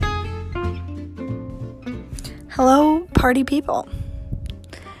Hello, party people.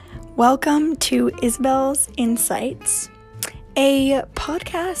 Welcome to Isabel's Insights, a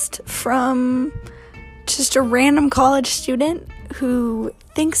podcast from just a random college student who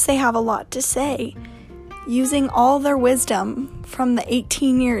thinks they have a lot to say, using all their wisdom from the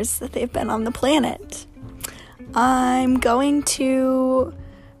 18 years that they've been on the planet. I'm going to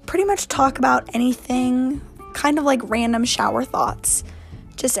pretty much talk about anything, kind of like random shower thoughts,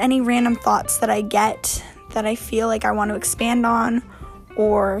 just any random thoughts that I get that I feel like I want to expand on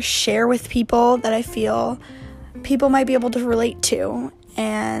or share with people that I feel people might be able to relate to.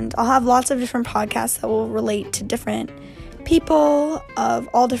 And I'll have lots of different podcasts that will relate to different people of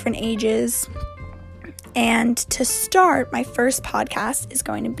all different ages. And to start, my first podcast is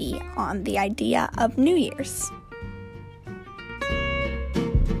going to be on the idea of New Year's.